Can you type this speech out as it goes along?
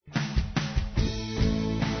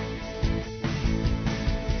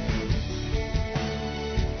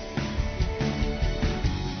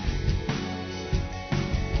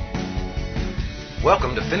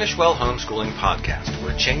Welcome to Finish Well Homeschooling Podcast,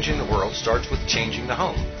 where changing the world starts with changing the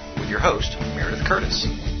home, with your host, Meredith Curtis.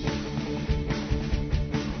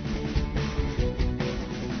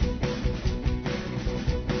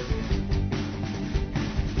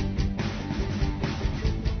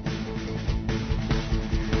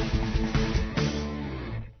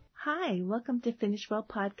 Hi, welcome to Finish Well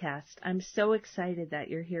Podcast. I'm so excited that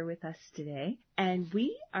you're here with us today, and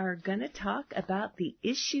we are going to talk about the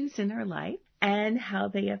issues in our life and how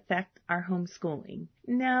they affect our homeschooling.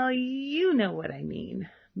 Now, you know what I mean.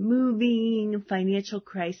 Moving, financial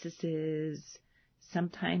crises,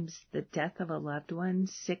 sometimes the death of a loved one,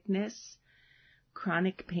 sickness,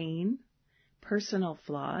 chronic pain, personal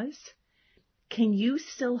flaws. Can you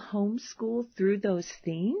still homeschool through those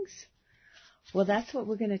things? Well, that's what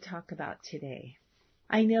we're going to talk about today.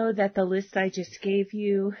 I know that the list I just gave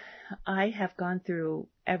you, I have gone through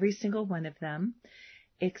every single one of them,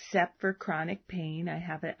 except for chronic pain.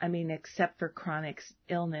 Except for chronic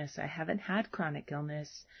illness. I haven't had chronic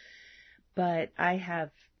illness, but I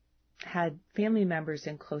have had family members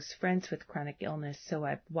and close friends with chronic illness, so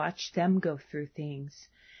I've watched them go through things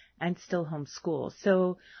and still homeschool.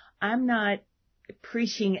 So I'm not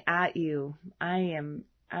preaching at you. I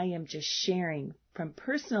am just sharing from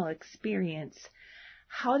personal experience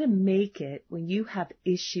how to make it when you have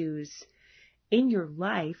issues in your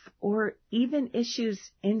life or even issues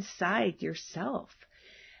inside yourself.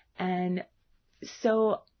 And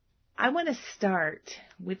so I want to start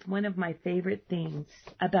with one of my favorite things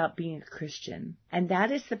about being a Christian, and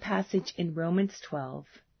that is the passage in Romans 12.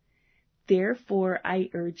 Therefore, I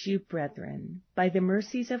urge you, brethren, by the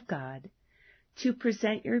mercies of God, to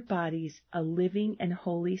present your bodies a living and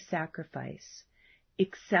holy sacrifice,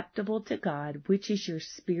 acceptable to God, which is your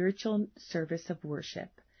spiritual service of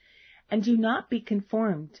worship. And do not be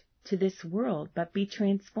conformed to this world, but be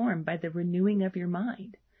transformed by the renewing of your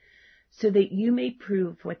mind, so that you may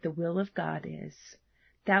prove what the will of God is,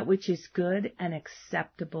 that which is good and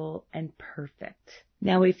acceptable and perfect.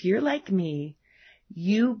 Now, if you're like me,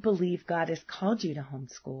 you believe God has called you to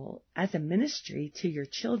homeschool as a ministry to your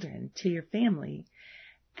children, to your family.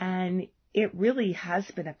 And it really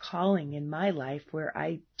has been a calling in my life where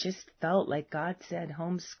I just felt like God said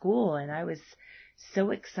homeschool, and I was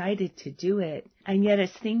so excited to do it. And yet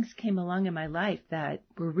as things came along in my life that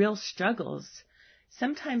were real struggles,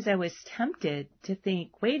 sometimes I was tempted to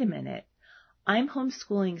think, wait a minute, I'm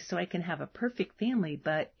homeschooling so I can have a perfect family,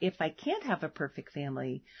 but if I can't have a perfect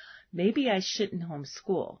family, maybe I shouldn't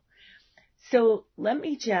homeschool. So let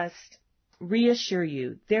me just reassure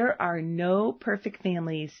you, there are no perfect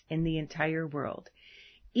families in the entire world.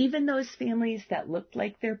 Even those families that look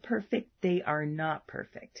like they're perfect, they are not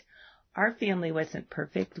perfect. Our family wasn't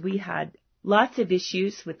perfect. We had lots of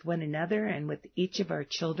issues with one another and with each of our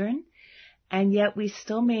children, and yet we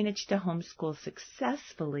still managed to homeschool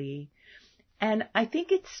successfully. And I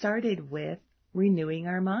think it started with renewing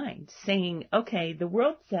our minds, saying, okay, the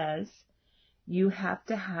world says you have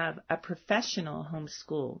to have a professional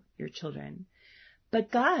homeschool your children.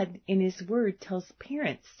 But God, in His Word, tells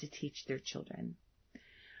parents to teach their children.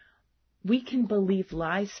 We can believe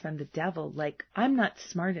lies from the devil like, I'm not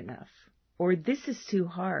smart enough, or this is too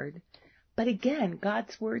hard. But again,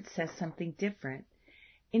 God's Word says something different.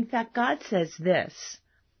 In fact, God says this,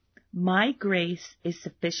 my grace is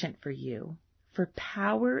sufficient for you, for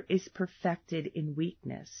power is perfected in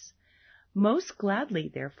weakness. Most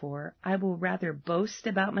gladly, therefore, I will rather boast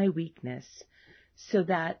about my weakness, so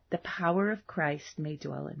that the power of Christ may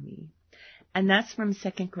dwell in me. And that's from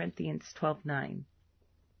 2 Corinthians 12:9.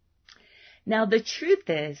 Now, the truth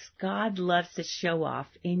is, God loves to show off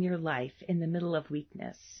in your life in the middle of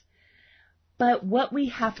weakness. But what we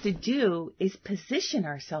have to do is position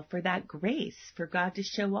ourselves for that grace, for God to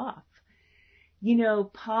show off. You know,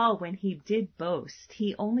 Paul, when he did boast,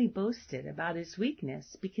 he only boasted about his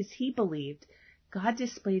weakness because he believed God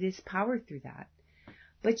displayed His power through that.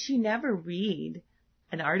 But you never read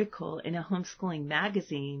an article in a homeschooling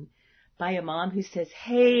magazine by a mom who says,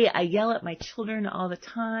 hey, I yell at my children all the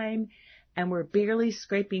time, and we're barely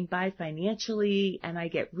scraping by financially, and I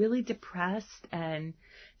get really depressed, and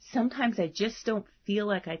sometimes I just don't feel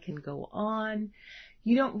like I can go on.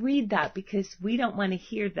 You don't read that because we don't want to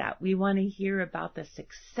hear that. We want to hear about the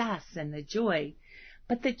success and the joy.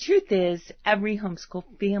 But the truth is, every homeschool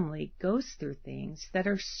family goes through things that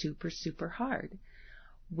are super, super hard,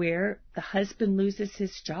 where the husband loses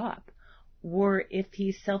his job, or if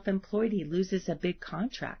he's self-employed, he loses a big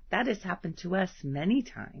contract. That has happened to us many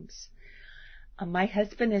times. My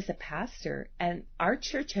husband is a pastor, and our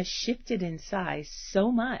church has shifted in size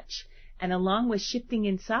so much. And along with shifting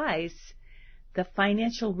in size, the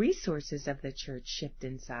financial resources of the church shift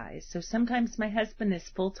in size. So sometimes my husband is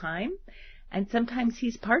full-time and sometimes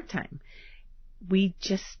he's part-time. We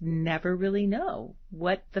just never really know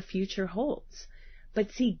what the future holds.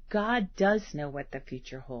 But see, God does know what the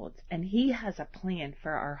future holds, and He has a plan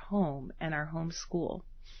for our home and our home school.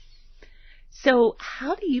 So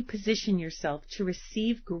how do you position yourself to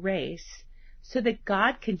receive grace so that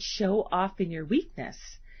God can show off in your weakness?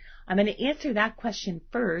 I'm going to answer that question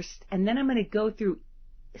first, and then I'm going to go through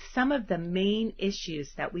some of the main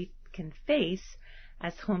issues that we can face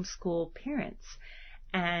as homeschool parents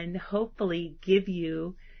and hopefully give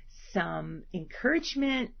you some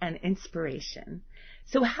encouragement and inspiration.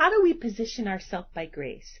 So how do we position ourselves by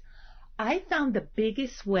grace? I found the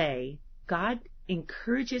biggest way God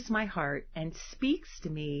encourages my heart and speaks to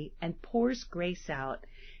me and pours grace out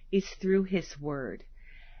is through His Word.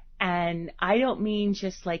 And I don't mean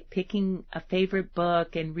just like picking a favorite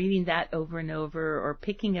book and reading that over and over or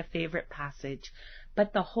picking a favorite passage,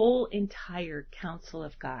 but the whole entire counsel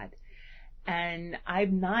of God. And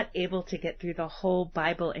I'm not able to get through the whole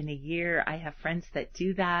Bible in a year. I have friends that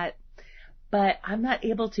do that, but I'm not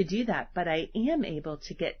able to do that. But I am able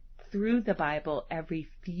to get through the Bible every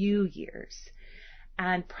few years,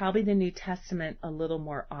 and probably the New Testament a little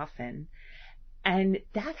more often. And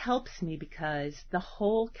that helps me because the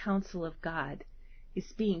whole counsel of God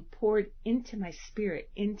is being poured into my spirit,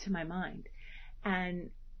 into my mind. And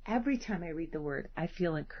every time I read the Word, I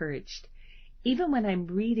feel encouraged. Even when I'm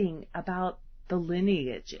reading about the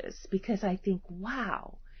lineages, because I think,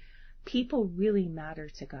 wow, people really matter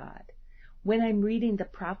to God. When I'm reading the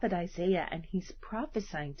prophet Isaiah and he's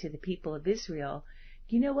prophesying to the people of Israel,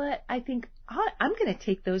 you know what? I think I'm going to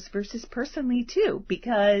take those verses personally too,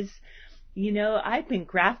 because, you know, I've been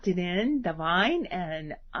grafted in the vine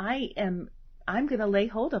and I'm going to lay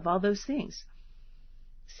hold of all those things.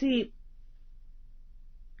 See,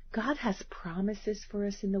 God has promises for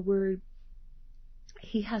us in the Word.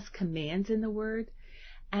 He has commands in the Word.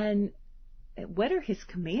 And what are His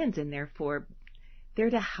commands in there for? They're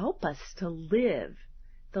to help us to live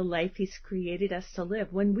the life He's created us to live.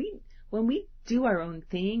 When we do our own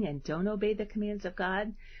thing and don't obey the commands of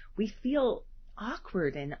God, we feel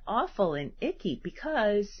awkward and awful and icky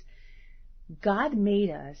because God made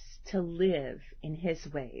us to live in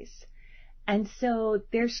His ways. And so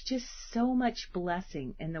there's just so much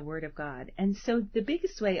blessing in the Word of God. And so the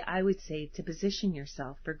biggest way I would say to position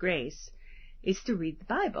yourself for grace is to read the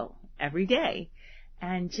Bible every day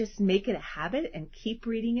and just make it a habit and keep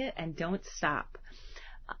reading it and don't stop.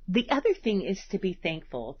 The other thing is to be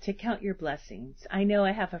thankful, to count your blessings. I know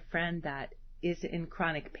I have a friend that is in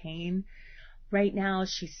chronic pain. Right now,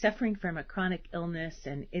 she's suffering from a chronic illness,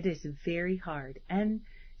 and it is very hard. And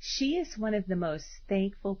she is one of the most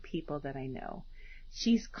thankful people that I know.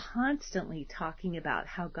 She's constantly talking about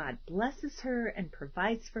how God blesses her and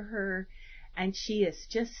provides for her, and she is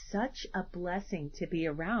just such a blessing to be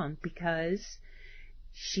around because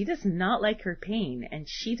she does not like her pain and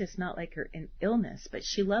she does not like her illness, but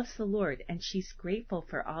she loves the Lord and she's grateful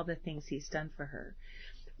for all the things He's done for her.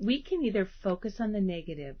 We can either focus on the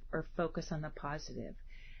negative or focus on the positive.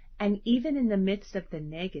 And even in the midst of the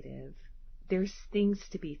negative, there's things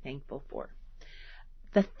to be thankful for.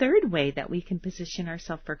 The third way that we can position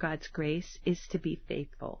ourselves for God's grace is to be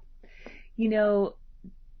faithful. You know,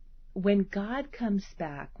 when God comes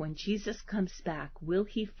back, when Jesus comes back, will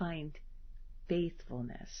He find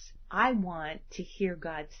faithfulness? I want to hear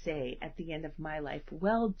God say at the end of my life,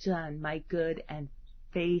 "Well done, my good and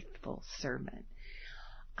faithful servant."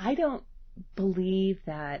 I don't believe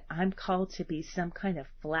that I'm called to be some kind of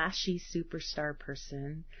flashy superstar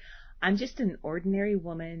person. I'm just an ordinary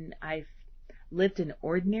woman. I've lived an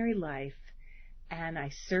ordinary life and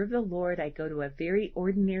I serve the Lord. I go to a very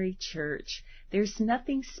ordinary church. There's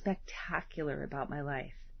nothing spectacular about my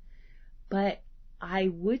life. But I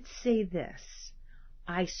would say this: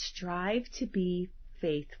 I strive to be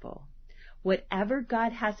faithful. Whatever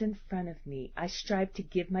God has in front of me, I strive to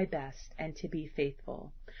give my best and to be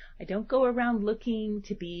faithful. I don't go around looking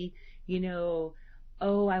to be,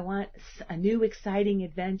 oh, I want a new exciting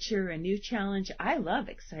adventure, a new challenge. I love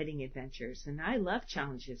exciting adventures and I love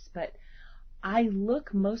challenges, but I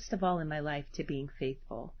look most of all in my life to being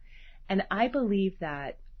faithful. And I believe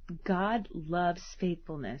that God loves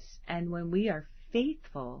faithfulness. And when we are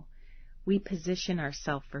faithful, we position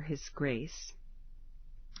ourselves for His grace.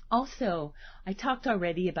 Also, I talked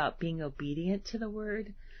already about being obedient to the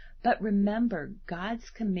Word, but remember, God's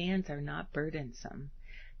commands are not burdensome.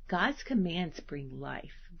 God's commands bring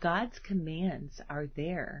life. God's commands are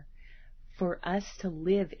there for us to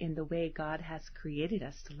live in the way God has created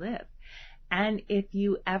us to live. And if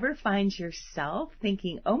you ever find yourself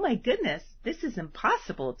thinking, oh my goodness, this is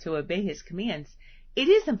impossible to obey his commands, it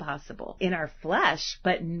is impossible in our flesh,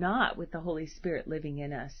 but not with the Holy Spirit living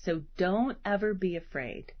in us. So don't ever be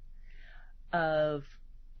afraid of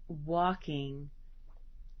walking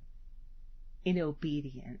in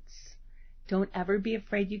obedience. Don't ever be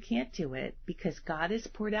afraid you can't do it, because God has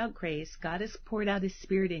poured out grace. God has poured out his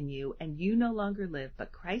Spirit in you, and you no longer live,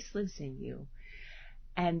 but Christ lives in you.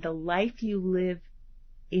 And the life you live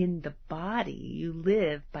in the body, you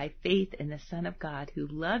live by faith in the Son of God who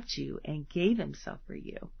loved you and gave himself for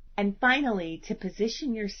you. And finally, to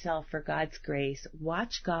position yourself for God's grace,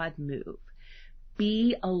 watch God move.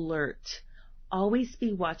 Be alert. Always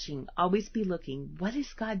be watching. Always be looking. What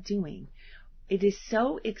is God doing? It is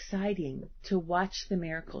so exciting to watch the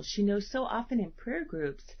miracles. You know, so often in prayer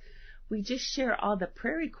groups, we just share all the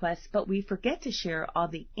prayer requests, but we forget to share all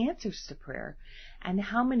the answers to prayer and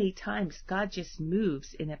how many times God just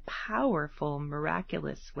moves in a powerful,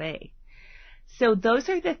 miraculous way. So those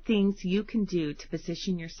are the things you can do to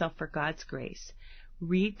position yourself for God's grace.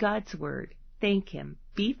 Read God's word, thank him,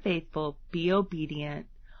 be faithful, be obedient,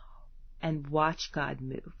 and watch God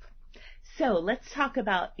move. So let's talk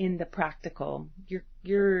about in the practical.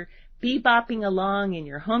 You're bebopping along in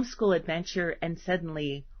your homeschool adventure, and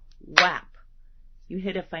suddenly, whap, you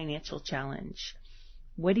hit a financial challenge.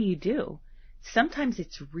 What do? Sometimes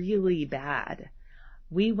it's really bad.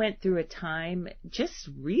 We went through a time just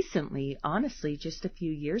recently, honestly, just a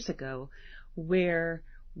few years ago, where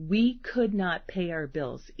we could not pay our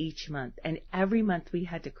bills each month. And every month we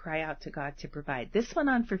had to cry out to God to provide. This went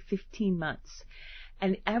on for 15 months.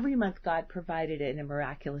 And every month God provided it in a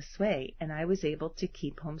miraculous way. And I was able to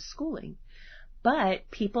keep homeschooling. But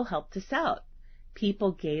people helped us out.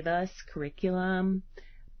 People gave us curriculum.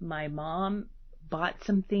 My mom bought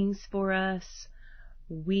some things for us.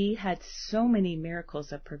 We had so many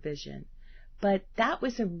miracles of provision. But that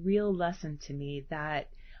was a real lesson to me that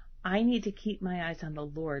I need to keep my eyes on the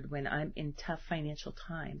Lord when I'm in tough financial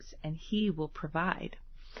times, and he will provide.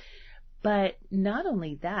 But not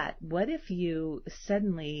only that, what if you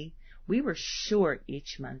suddenly, we were short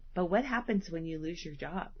each month, but what happens when you lose your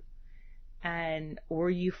job? Or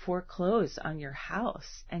you foreclose on your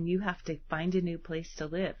house and you have to find a new place to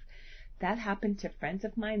live. That happened to friends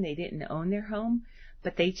of mine. They didn't own their home,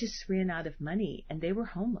 but they just ran out of money and they were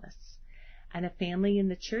homeless. And a family in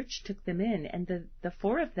the church took them in, and the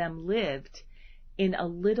four of them lived in a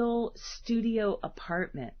little studio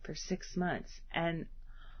apartment for 6 months. And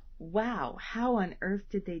wow, how on earth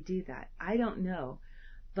did they do that? I don't know.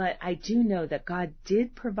 But I do know that God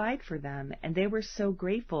did provide for them, and they were so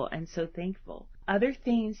grateful and so thankful. Other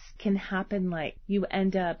things can happen, like you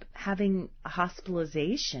end up having a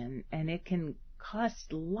hospitalization, and it can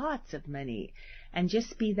cost lots of money and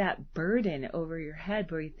just be that burden over your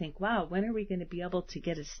head where you think, wow, when are we going to be able to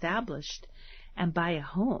get established and buy a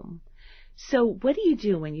home? So what do you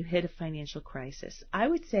do when you hit a financial crisis? I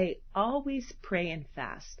would say always pray and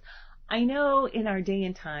fast. I know in our day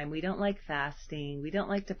and time, we don't like fasting. We don't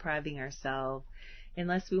like depriving ourselves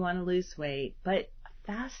unless we want to lose weight. But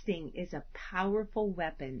fasting is a powerful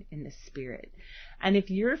weapon in the spirit. And if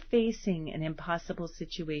you're facing an impossible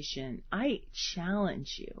situation, I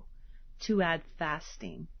challenge you to add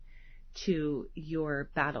fasting to your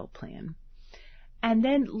battle plan. And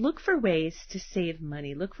then look for ways to save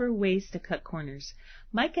money. Look for ways to cut corners.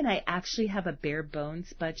 Mike and I actually have a bare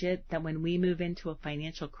bones budget that when we move into a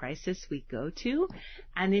financial crisis, we go to.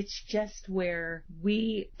 And it's just where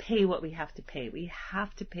we pay what we have to pay. We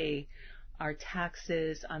have to pay our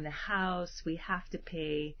taxes on the house. We have to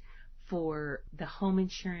pay for the home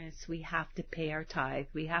insurance. We have to pay our tithe.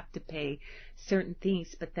 We have to pay certain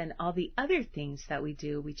things. But then all the other things that we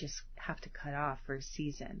do, we just have to cut off for a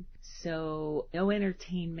season. So no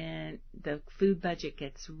entertainment. The food budget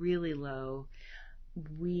gets really low.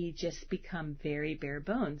 We just become very bare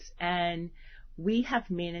bones. And we have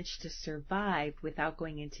managed to survive without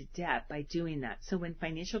going into debt by doing that. So when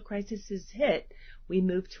financial crises hit, we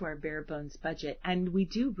move to our bare bones budget. And we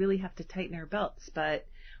do really have to tighten our belts. But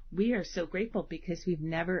we are so grateful because we've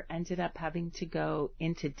never ended up having to go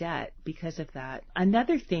into debt because of that.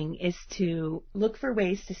 Another thing is to look for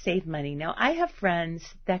ways to save money. Now, I have friends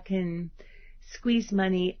that can squeeze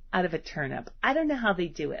money out of a turnip. I don't know how they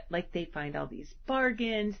do it. Like, they find all these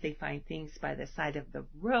bargains. They find things by the side of the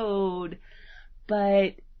road.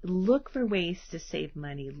 But look for ways to save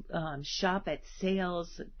money. Shop at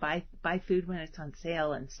sales. Buy food when it's on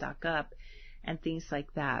sale and stock up and things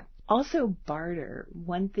like that. Also barter.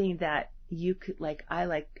 One thing that you could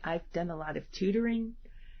I've done a lot of tutoring,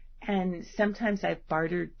 and sometimes I've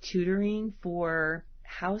bartered tutoring for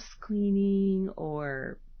house cleaning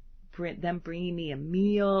or them bringing me a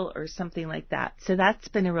meal or something like that. So that's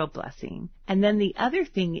been a real blessing. And then the other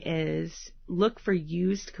thing is look for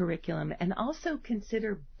used curriculum and also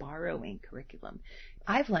consider borrowing curriculum.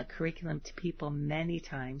 I've lent curriculum to people many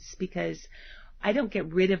times because I don't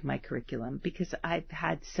get rid of my curriculum because I've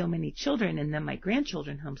had so many children and then my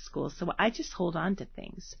grandchildren homeschool. So I just hold on to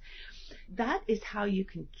things. That is how you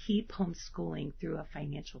can keep homeschooling through a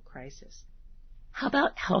financial crisis. How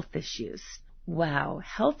about health issues? Wow,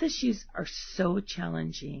 health issues are so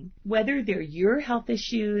challenging. Whether they're your health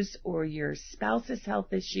issues or your spouse's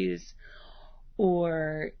health issues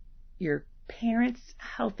or your parents'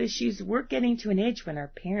 health issues, we're getting to an age when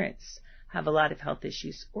our parents have a lot of health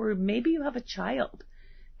issues, or maybe you have a child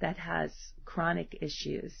that has chronic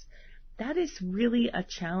issues. That is really a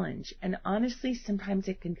challenge, and honestly, sometimes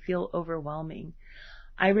it can feel overwhelming.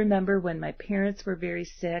 I remember when my parents were very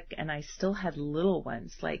sick and I still had little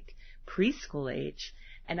ones, like preschool age,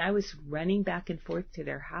 and I was running back and forth to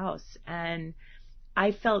their house, and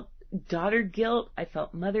I felt daughter guilt, I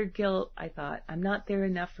felt mother guilt, I thought I'm not there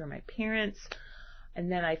enough for my parents,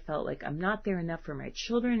 and then I felt like I'm not there enough for my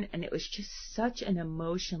children, and it was just such an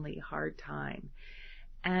emotionally hard time.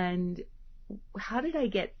 And how did I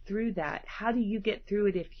get through that? How do you get through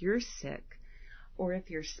it if you're sick? Or if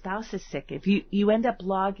your spouse is sick, if you end up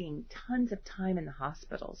logging tons of time in the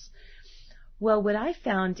hospitals. Well, what I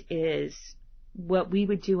found is what we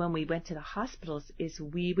would do when we went to the hospitals is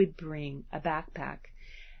we would bring a backpack.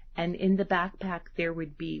 And in the backpack, there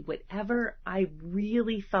would be whatever I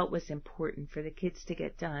really felt was important for the kids to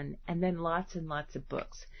get done, and then lots and lots of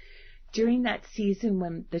books. During that season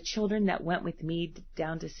when the children that went with me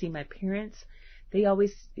down to see my parents, they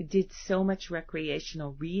always did so much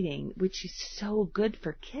recreational reading, which is so good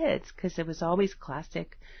for kids because it was always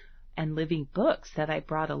classic and living books that I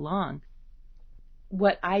brought along.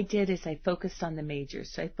 What I did is I focused on the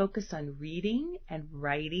majors. So I focused on reading and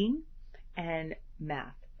writing and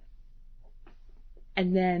math.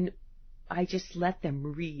 And then I just let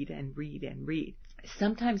them read and read and read.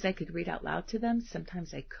 Sometimes I could read out loud to them.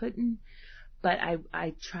 Sometimes I couldn't. But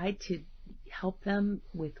I tried to help them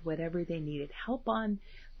with whatever they needed help on,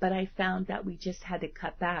 but I found that we just had to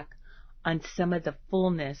cut back on some of the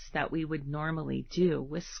fullness that we would normally do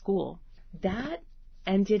with school. That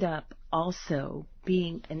ended up also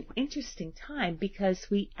being an interesting time because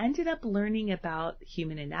we ended up learning about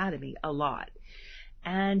human anatomy a lot,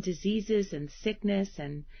 and diseases and sickness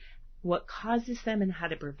and what causes them and how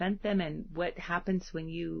to prevent them and what happens when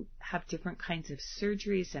you have different kinds of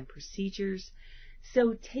surgeries and procedures.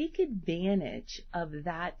 So take advantage of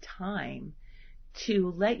that time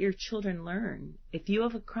to let your children learn. If you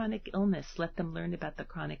have a chronic illness, let them learn about the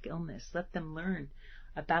chronic illness. Let them learn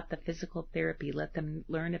about the physical therapy. Let them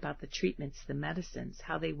learn about the treatments, the medicines,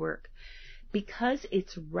 how they work. Because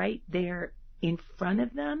it's right there in front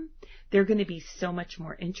of them, they're going to be so much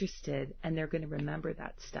more interested and they're going to remember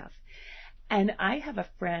that stuff. And I have a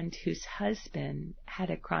friend whose husband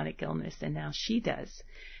had a chronic illness and now she does.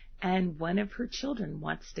 And one of her children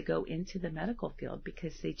wants to go into the medical field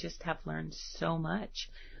because they just have learned so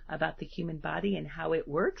much about the human body and how it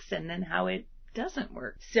works and then how it doesn't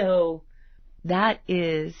work. So that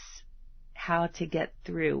is how to get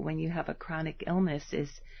through when you have a chronic illness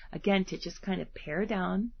is, again, to just kind of pare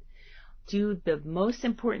down, do the most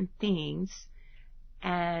important things,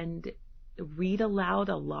 and read aloud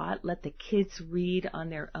a lot. Let the kids read on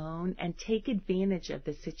their own and take advantage of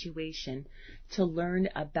the situation to learn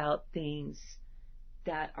about things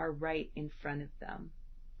that are right in front of them.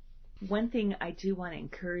 One thing I do want to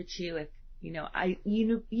encourage you, if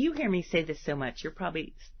you hear me say this so much, you're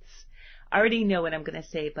probably already know what I'm going to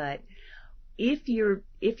say, but if you're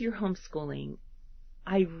homeschooling,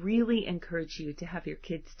 I really encourage you to have your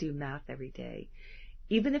kids do math every day,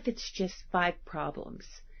 even if it's just 5 problems.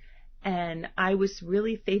 And I was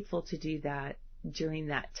really faithful to do that during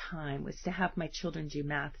that time, was to have my children do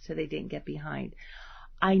math so they didn't get behind.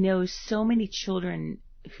 I know so many children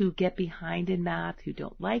who get behind in math, who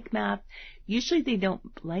don't like math. Usually they don't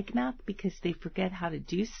like math because they forget how to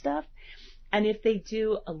do stuff. And if they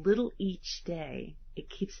do a little each day, it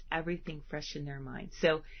keeps everything fresh in their mind.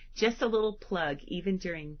 So just a little plug, even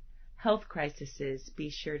during health crises, be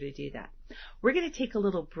sure to do that. We're going to take a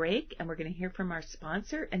little break and we're going to hear from our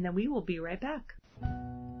sponsor, and then we will be right back.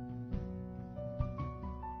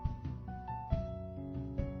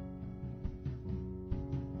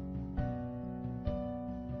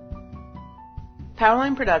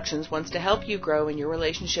 Powerline Productions wants to help you grow in your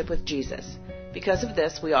relationship with Jesus. Because of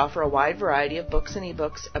this, we offer a wide variety of books and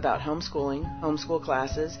ebooks about homeschooling, homeschool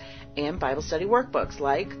classes, and Bible study workbooks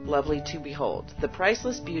like Lovely to Behold, The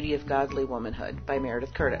Priceless Beauty of Godly Womanhood by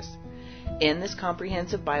Meredith Curtis. In this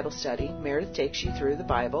comprehensive Bible study, Meredith takes you through the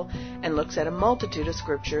Bible and looks at a multitude of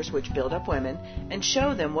scriptures which build up women and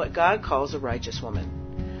show them what God calls a righteous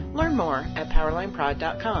woman. Learn more at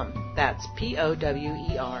PowerlineProd.com. That's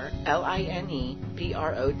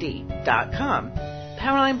PowerlineProd.com.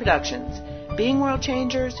 Powerline Productions. Being world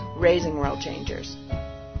changers, raising world changers.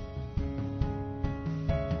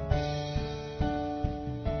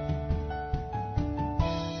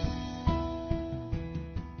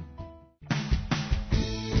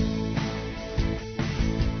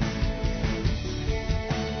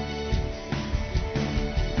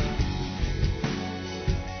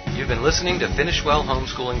 You've been listening to Finish Well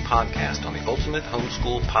Homeschooling Podcast on the Ultimate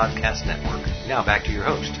Homeschool Podcast Network. Now back to your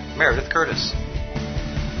host, Meredith Curtis.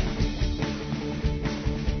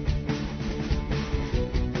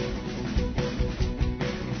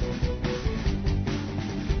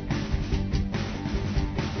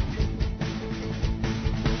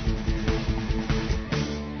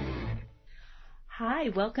 Hi,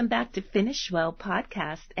 welcome back to Finish Well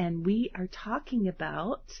Podcast, and we are talking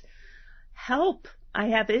about help. I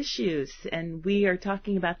have issues, and we are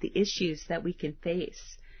talking about the issues that we can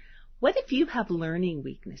face. What if you have learning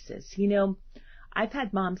weaknesses? You know, I've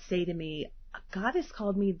had moms say to me, God has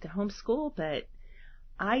called me to homeschool, but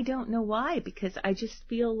I don't know why, because I just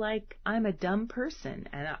feel like I'm a dumb person.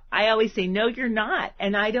 And I always say, no, you're not.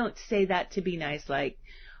 And I don't say that to be nice, like,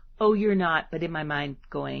 oh, you're not, but in my mind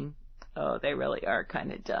going, oh, they really are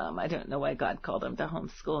kind of dumb. I don't know why God called them to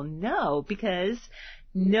homeschool. No, because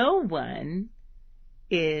no one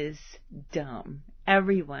is dumb.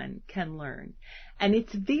 Everyone can learn. And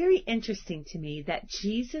it's very interesting to me that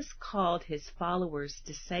Jesus called his followers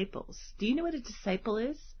disciples. Do you know what a disciple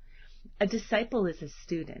is? A disciple is a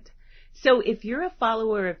student. So if you're a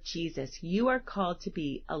follower of Jesus, you are called to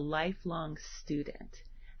be a lifelong student.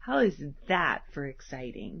 How is that for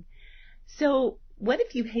exciting? So what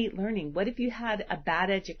if you hate learning? What if you had a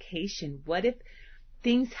bad education? What if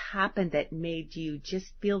things happened that made you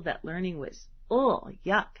just feel that learning was, oh,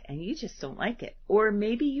 yuck, and you just don't like it? Or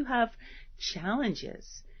maybe you have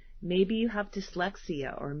challenges. Maybe you have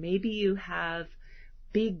dyslexia, or maybe you have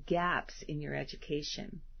big gaps in your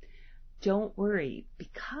education. Don't worry,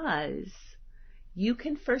 because you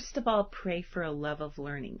can first of all pray for a love of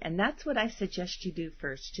learning. And that's what I suggest you do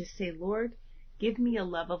first. Just say, Lord, give me a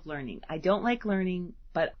love of learning. I don't like learning,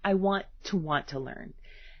 but I want to learn.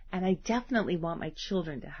 And I definitely want my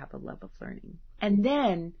children to have a love of learning. And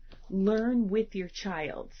then learn with your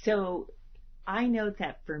child. So I know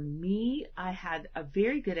that for me, I had a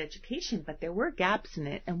very good education, but there were gaps in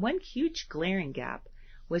it. And one huge glaring gap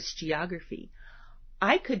was geography.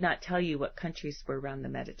 I could not tell you what countries were around the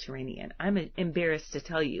Mediterranean. I'm embarrassed to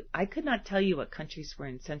tell you. I could not tell you what countries were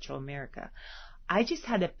in Central America. I just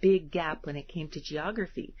had a big gap when it came to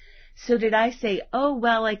geography. So did I say, oh,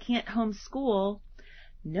 well, I can't homeschool?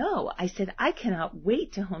 No, I said, I cannot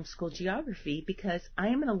wait to homeschool geography because I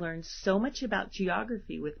am going to learn so much about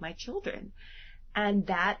geography with my children. And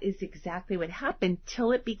that is exactly what happened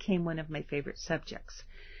till it became one of my favorite subjects.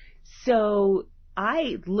 So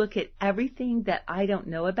I look at everything that I don't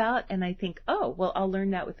know about and I think, oh, well, I'll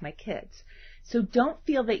learn that with my kids. So don't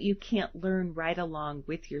feel that you can't learn right along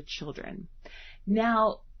with your children.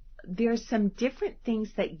 Now, there's some different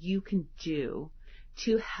things that you can do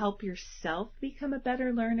to help yourself become a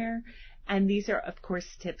better learner. And these are, of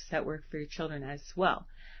course, tips that work for your children as well.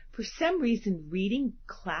 For some reason, reading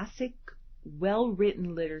classic,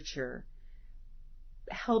 well-written literature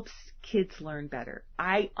helps kids learn better.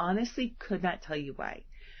 I honestly could not tell you why.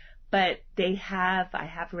 But I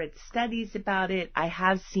have read studies about it. I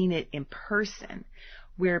have seen it in person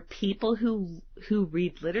where people who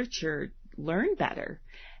read literature learn better.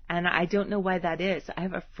 And I don't know why that is. I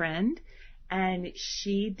have a friend and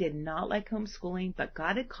she did not like homeschooling, but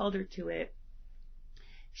God had called her to it.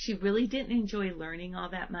 She really didn't enjoy learning all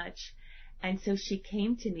that much. And so she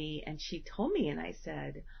came to me and she told me, and I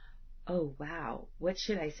said, oh, wow, what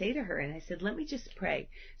should I say to her? And I said, let me just pray.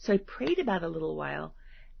 So I prayed about a little while,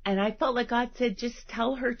 and I felt like God said, just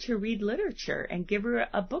tell her to read literature and give her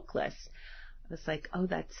a book list. I was like, oh,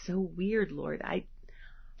 that's so weird, Lord.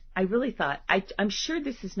 I really thought, I'm sure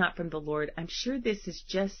this is not from the Lord. I'm sure this is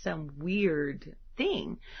just some weird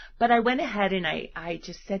thing. But I went ahead and I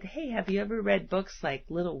just said, hey, have you ever read books like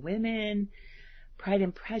Little Women, Pride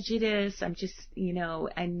and Prejudice? I'm just,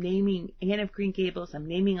 I'm naming Anne of Green Gables. I'm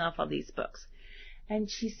naming off all these books.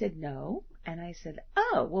 And she said, no. And I said,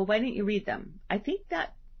 oh, well, why didn't you read them? I think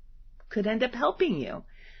that could end up helping you.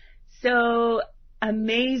 So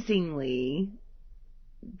amazingly,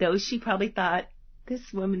 though she probably thought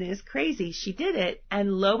this woman is crazy, she did it.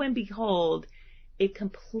 And lo and behold, it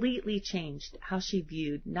completely changed how she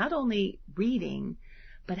viewed not only reading,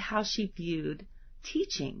 but how she viewed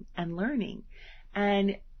teaching and learning.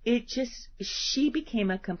 And she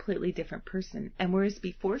became a completely different person. And whereas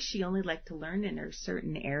before she only liked to learn in her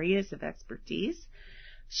certain areas of expertise,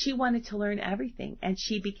 she wanted to learn everything. And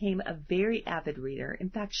she became a very avid reader. In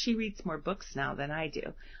fact, she reads more books now than I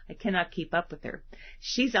do. I cannot keep up with her.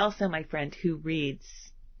 She's also my friend who reads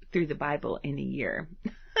through the Bible in a year.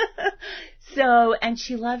 And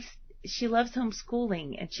she loves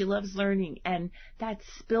homeschooling, and she loves learning, and that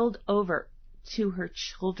spilled over to her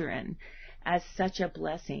children as such a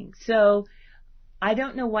blessing. So I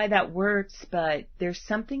don't know why that works, but there's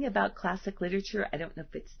something about classic literature. I don't know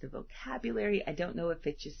if it's the vocabulary. I don't know if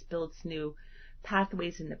it just builds new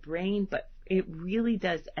pathways in the brain, but it really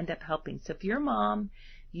does end up helping. So if you're a mom,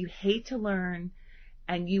 you hate to learn,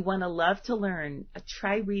 and you want to love to learn,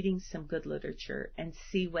 try reading some good literature and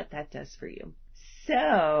see what that does for you.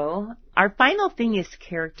 So our final thing is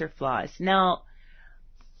character flaws. Now,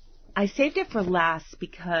 I saved it for last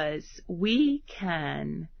because we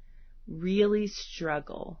can really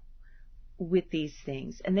struggle with these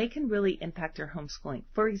things, and they can really impact our homeschooling.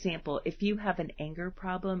 For example, if you have an anger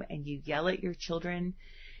problem and you yell at your children,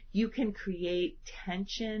 you can create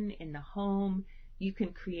tension in the home. You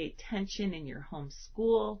can create tension in your home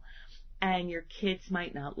school, and your kids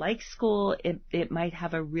might not like school. It might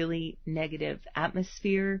have a really negative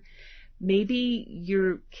atmosphere. Maybe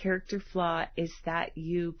your character flaw is that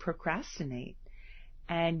you procrastinate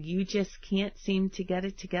and you just can't seem to get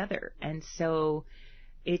it together. And so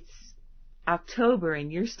it's October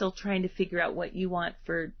and you're still trying to figure out what you want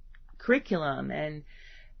for curriculum, and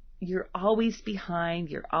you're always behind.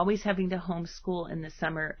 You're always having to homeschool in the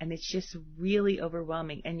summer, and it's just really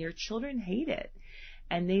overwhelming, and your children hate it.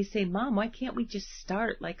 And they say, Mom, why can't we just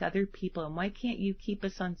start like other people? And why can't you keep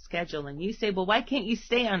us on schedule? And you say, well, why can't you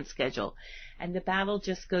stay on schedule? And the battle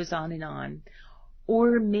just goes on and on.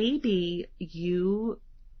 Or maybe you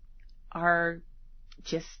are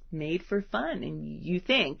just made for fun, and you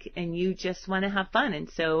think, and you just want to have fun. And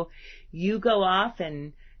so you go off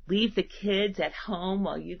and leave the kids at home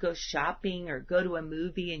while you go shopping or go to a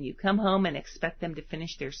movie, and you come home and expect them to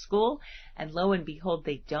finish their school, and lo and behold,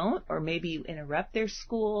 they don't. Or maybe you interrupt their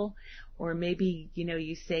school, or maybe,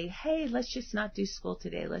 you say, hey, let's just not do school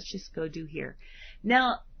today. Let's just go do here.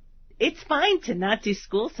 Now, it's fine to not do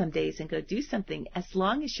school some days and go do something as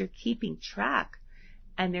long as you're keeping track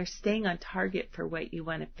and they're staying on target for what you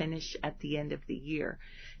want to finish at the end of the year.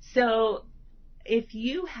 So if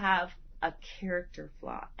you have a character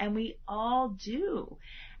flaw, and we all do,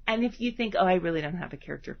 and if you think, oh, I really don't have a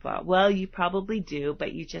character flaw, well, you probably do,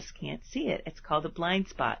 but you just can't see it. It's called a blind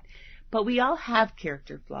spot. But we all have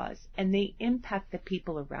character flaws, and they impact the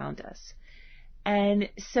people around us. And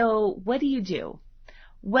so what do?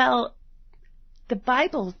 Well, the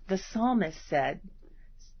Bible, the psalmist said,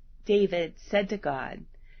 David said to God,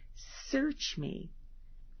 search me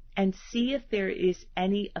and see if there is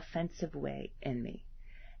any offensive way in me.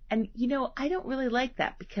 And, I don't really like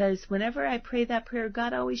that, because whenever I pray that prayer,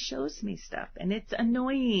 God always shows me stuff, and it's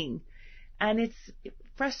annoying and it's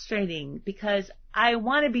frustrating because I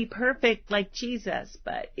want to be perfect like Jesus,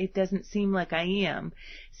 but it doesn't seem like I am.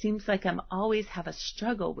 It seems like I'm always have a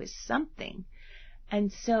struggle with something.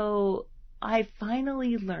 And so I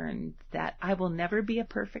finally learned that I will never be a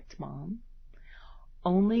perfect mom.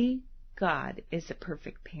 Only God is a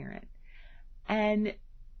perfect parent. And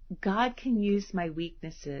God can use my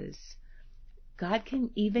weaknesses. God can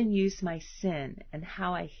even use my sin and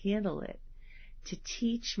how I handle it to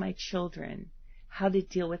teach my children how to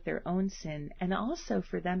deal with their own sin, and also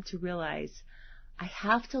for them to realize I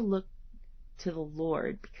have to look to the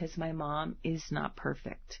Lord because my mom is not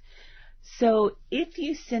perfect. So if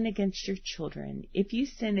you sin against your children, if you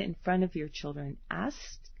sin in front of your children, ask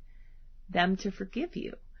them to forgive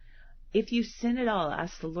you. If you sin at all,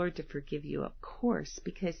 ask the Lord to forgive you, of course,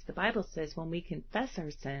 because the Bible says when we confess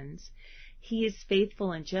our sins, He is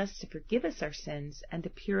faithful and just to forgive us our sins and to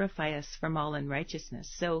purify us from all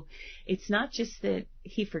unrighteousness. So it's not just that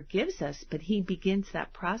He forgives us, but He begins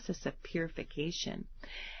that process of purification.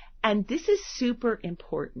 And this is super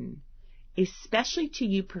important, especially to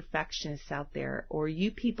you perfectionists out there, or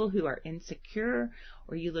you people who are insecure,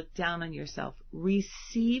 or you look down on yourself.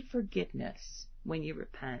 Receive forgiveness when you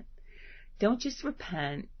repent. Don't just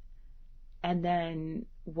repent and then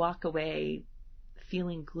walk away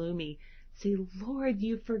feeling gloomy. Say, Lord,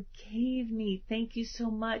 you forgave me. Thank you so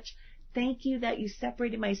much. Thank you that you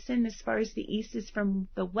separated my sin as far as the east is from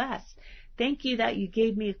the west. Thank you that you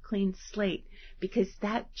gave me a clean slate, because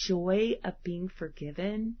that joy of being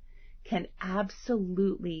forgiven can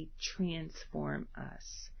absolutely transform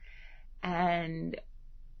us. And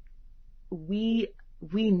we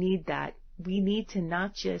need that. We need to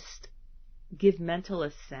not just give mental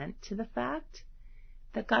assent to the fact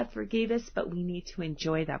that God forgave us, but we need to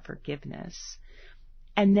enjoy that forgiveness.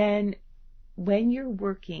 And then when you're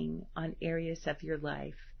working on areas of your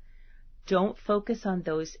life, don't focus on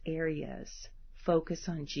those areas. Focus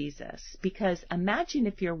on Jesus. Because imagine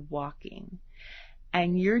if you're walking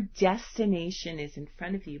and your destination is in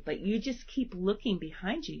front of you, but you just keep looking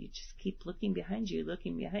behind you. You just keep looking behind you,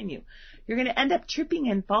 looking behind you. You're going to end up tripping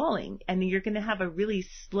and falling, and you're going to have a really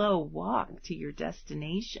slow walk to your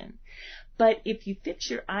destination. But if you fix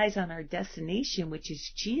your eyes on our destination, which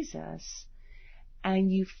is Jesus,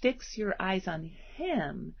 and you fix your eyes on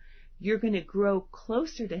Him, you're going to grow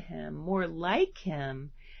closer to Him, more like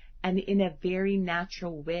Him, and in a very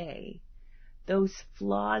natural way. Those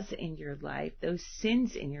flaws in your life, those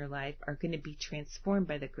sins in your life are going to be transformed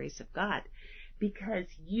by the grace of God, because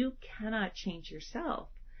you cannot change yourself,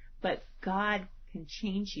 but God can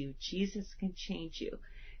change you. Jesus can change you.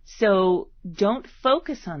 So don't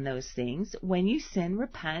focus on those things. When you sin,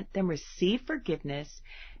 repent, then receive forgiveness,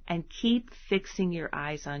 and keep fixing your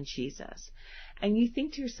eyes on Jesus. And you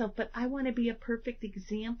think to yourself, but I want to be a perfect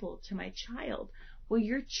example to my child. Well,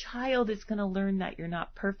 your child is going to learn that you're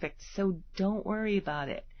not perfect, so don't worry about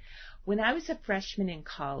it. When I was a freshman in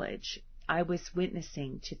college, I was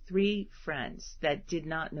witnessing to 3 friends that did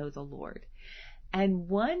not know the Lord. And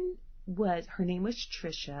her name was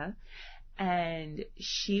Trisha, and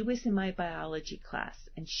she was in my biology class,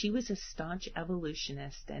 and she was a staunch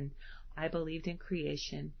evolutionist, and I believed in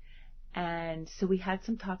creation. And so we had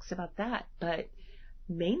some talks about that, but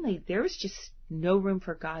mainly there was just no room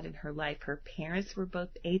for God in her life. Her parents were both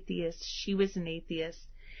atheists. She was an atheist.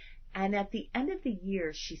 And at the end of the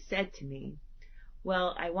year, she said to me,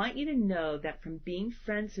 well, I want you to know that from being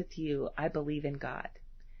friends with you, I believe in God.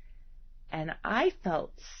 And I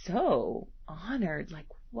felt so honored, like,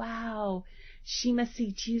 wow, she must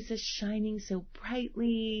see Jesus shining so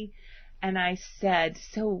brightly. And I said,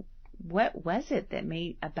 so what was it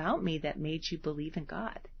about me that made you believe in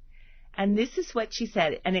God? And this is what she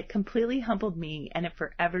said, and it completely humbled me, and it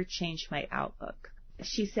forever changed my outlook.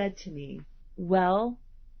 She said to me, well,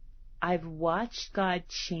 I've watched God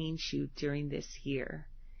change you during this year,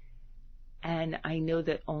 and I know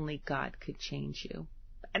that only God could change you.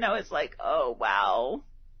 And I was like, oh, wow.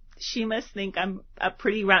 She must think I'm a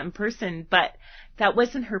pretty rotten person, but that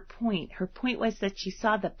wasn't her point. Her point was that she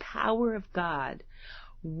saw the power of God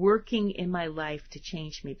working in my life to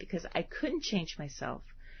change me, because I couldn't change myself,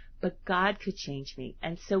 but God could change me.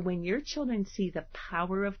 And so when your children see the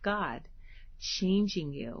power of God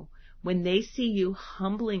changing you, when they see you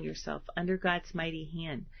humbling yourself under God's mighty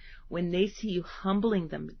hand, when they see you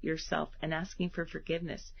humbling yourself and asking for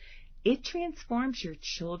forgiveness, it transforms your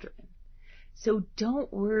children. So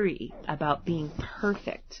don't worry about being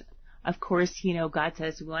perfect. Of course, God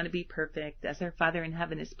says we want to be perfect as our Father in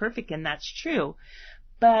heaven is perfect, and that's true.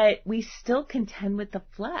 But we still contend with the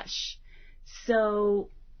flesh. So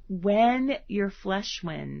when your flesh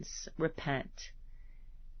wins, repent.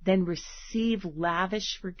 Then receive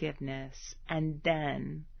lavish forgiveness, and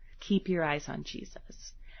then keep your eyes on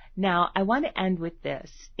Jesus. Now, I want to end with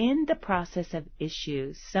this. In the process of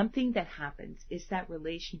issues, something that happens is that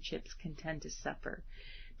relationships can tend to suffer.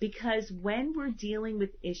 Because when we're dealing with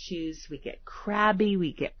issues, we get crabby,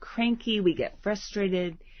 we get cranky, we get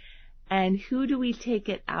frustrated. And who do we take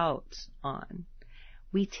it out on?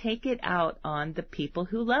 We take it out on the people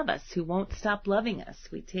who love us, who won't stop loving us.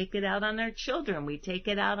 We take it out on our children. We take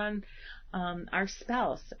it out on our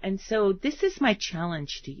spouse. And so this is my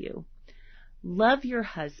challenge to you. Love your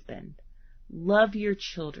husband. Love your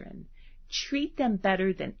children. Treat them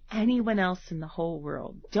better than anyone else in the whole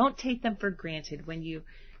world. Don't take them for granted when you're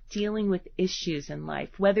dealing with issues in life,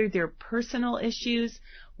 whether they're personal issues,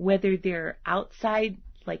 whether they're outside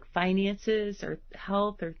like finances or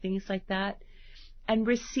health or things like that. And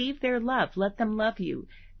receive their love. Let them love you.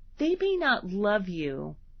 They may not love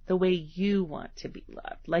you the way you want to be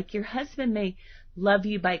loved. Like your husband may love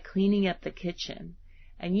you by cleaning up the kitchen.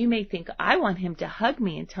 And you may think, I want him to hug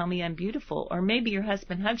me and tell me I'm beautiful. Or maybe your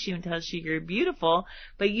husband hugs you and tells you you're beautiful,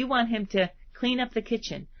 but you want him to clean up the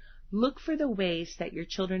kitchen. Look for the ways that your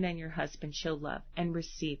children and your husband show love and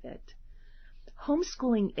receive it.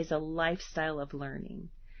 Homeschooling is a lifestyle of learning.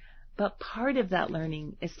 But part of that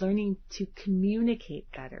learning is learning to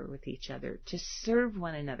communicate better with each other, to serve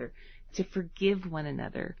one another, to forgive one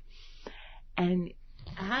another. And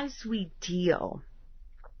as we deal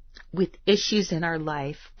with issues in our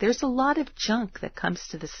life, there's a lot of junk that comes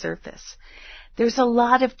to the surface. There's a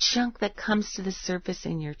lot of junk that comes to the surface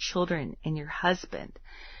in your children, in your husband.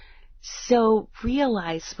 So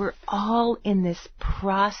realize we're all in this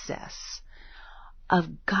process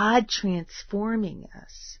of God transforming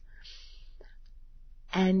us.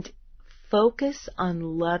 And focus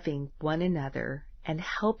on loving one another and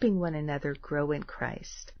helping one another grow in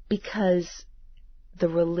Christ. Because the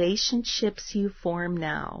relationships you form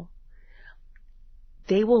now,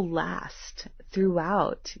 they will last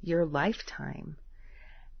throughout your lifetime.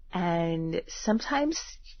 And sometimes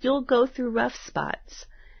you'll go through rough spots,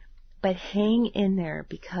 but hang in there,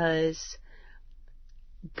 because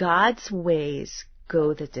God's ways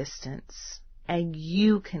go the distance, and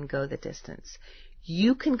you can go the distance.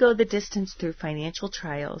 You can go the distance through financial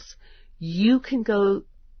trials. You can go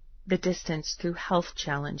the distance through health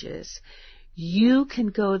challenges. You can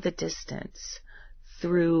go the distance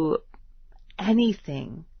through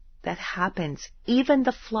anything that happens, even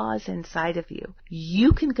the flaws inside of you.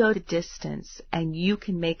 You can go the distance and you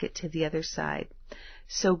can make it to the other side.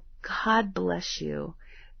 So God bless you.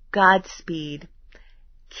 Godspeed.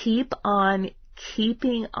 Keep on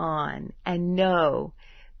keeping on, and know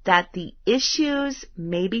that the issues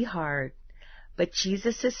may be hard, but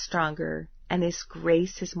Jesus is stronger and His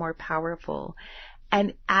grace is more powerful.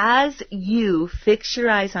 And as you fix your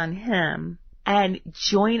eyes on Him and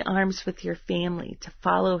join arms with your family to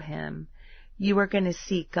follow Him, you are going to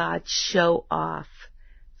see God show off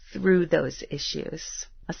through those issues.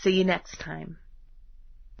 I'll see you next time.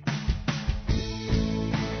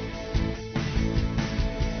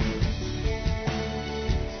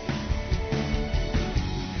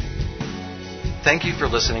 Thank you for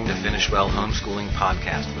listening to Finish Well Homeschooling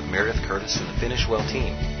Podcast with Meredith Curtis and the Finish Well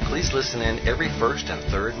team. Please listen in every first and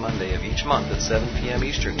third Monday of each month at 7 p.m.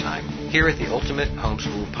 Eastern Time here at the Ultimate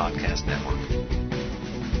Homeschool Podcast Network.